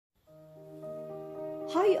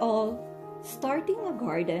Hi all! Starting a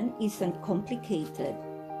garden isn't complicated.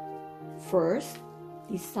 First,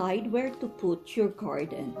 decide where to put your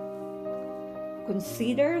garden.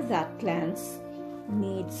 Consider that plants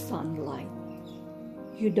need sunlight.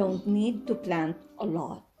 You don't need to plant a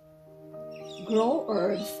lot. Grow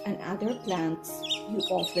herbs and other plants you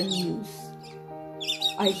often use.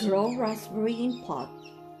 I grow raspberry in pot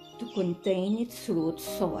to contain its roots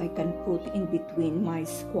so I can put in between my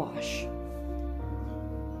squash.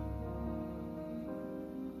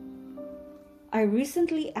 I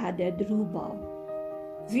recently added rhubarb.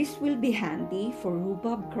 This will be handy for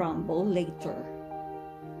rhubarb crumble later.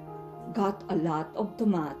 Got a lot of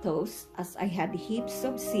tomatoes as I had heaps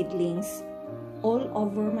of seedlings all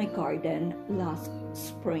over my garden last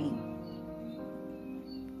spring.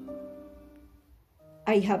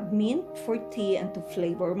 I have mint for tea and to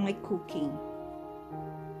flavor my cooking.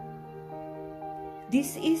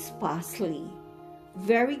 This is parsley.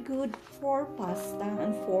 Very good for pasta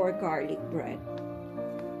and for garlic bread.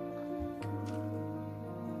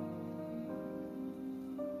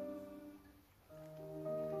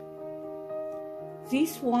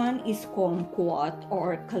 This one is kumquat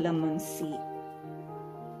or calamansi.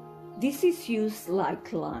 This is used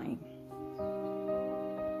like lime.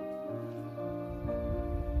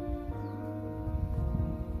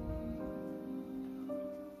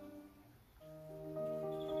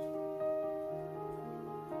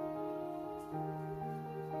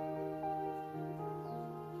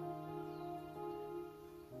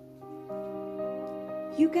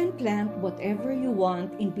 You can plant whatever you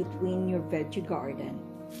want in between your veggie garden,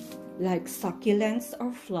 like succulents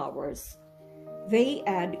or flowers. They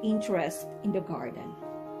add interest in the garden.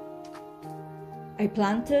 I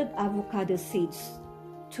planted avocado seeds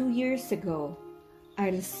 2 years ago.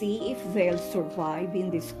 I'll see if they'll survive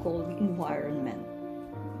in this cold environment.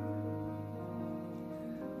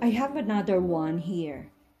 I have another one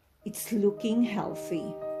here. It's looking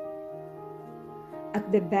healthy.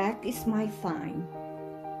 At the back is my thyme.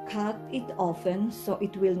 Cut it often so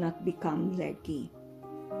it will not become leggy.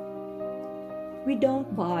 We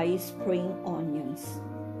don't buy spring onions.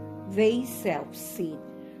 They self-seed.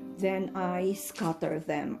 Then I scatter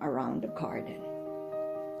them around the garden.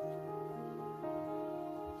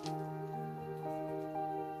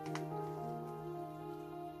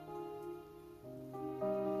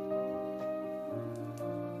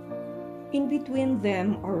 In between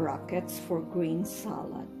them are rockets for green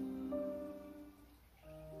salad.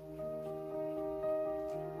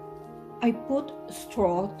 I put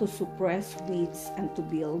straw to suppress weeds and to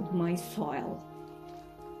build my soil.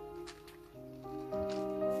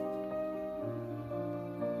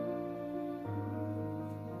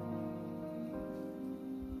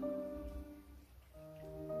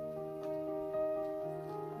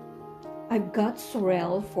 I've got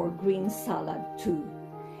sorrel for green salad too.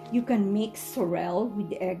 You can mix sorrel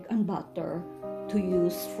with egg and butter to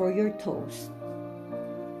use for your toast.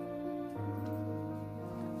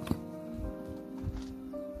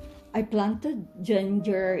 I planted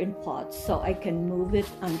ginger in pots so I can move it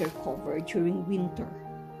under cover during winter.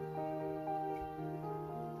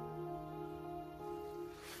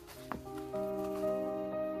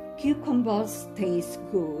 Cucumbers taste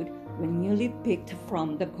good when newly picked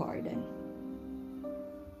from the garden.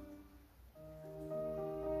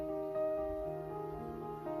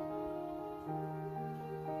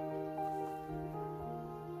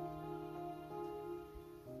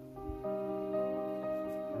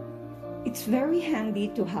 It's very handy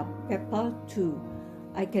to have pepper too.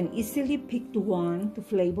 I can easily pick one to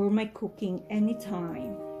flavor my cooking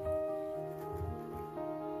anytime.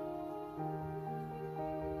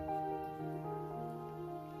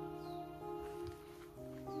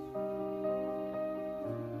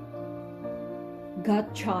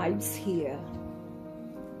 Got chives here.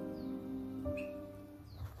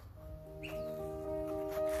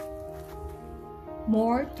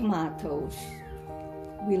 More tomatoes.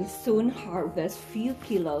 Will soon harvest few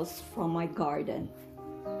kilos from my garden.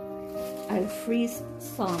 I'll freeze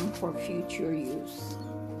some for future use.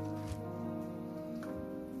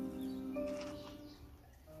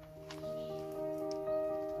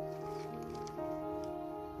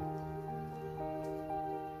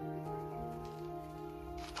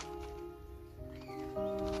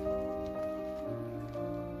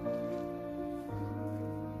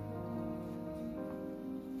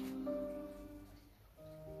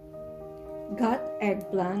 Got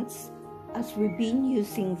eggplants as we've been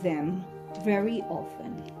using them very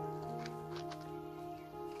often.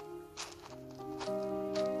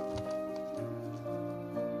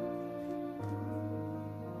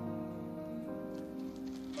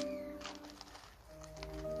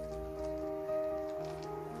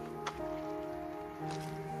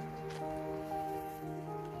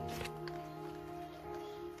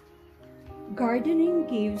 Gardening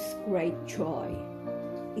gives great joy.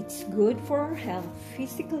 It's good for our health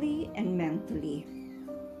physically and mentally.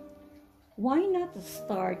 Why not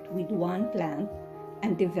start with one plant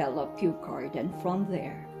and develop your garden from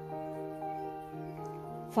there?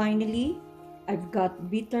 Finally, I've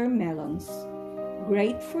got bitter melons,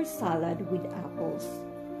 great for salad with apples.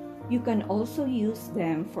 You can also use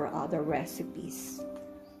them for other recipes.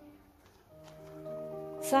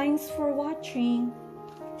 Thanks for watching.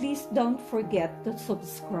 Please don't forget to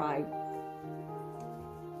subscribe.